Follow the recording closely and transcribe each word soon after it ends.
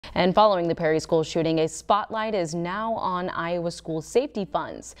And following the Perry school shooting, a spotlight is now on Iowa school safety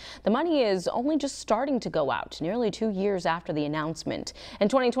funds. The money is only just starting to go out, nearly 2 years after the announcement. In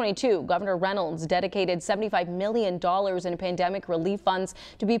 2022, Governor Reynolds dedicated $75 million in pandemic relief funds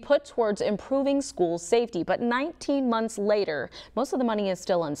to be put towards improving school safety. But 19 months later, most of the money is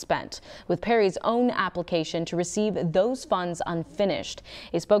still unspent, with Perry's own application to receive those funds unfinished.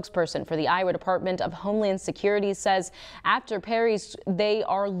 A spokesperson for the Iowa Department of Homeland Security says after Perry's, they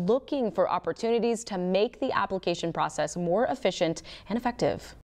are looking for opportunities to make the application process more efficient and effective.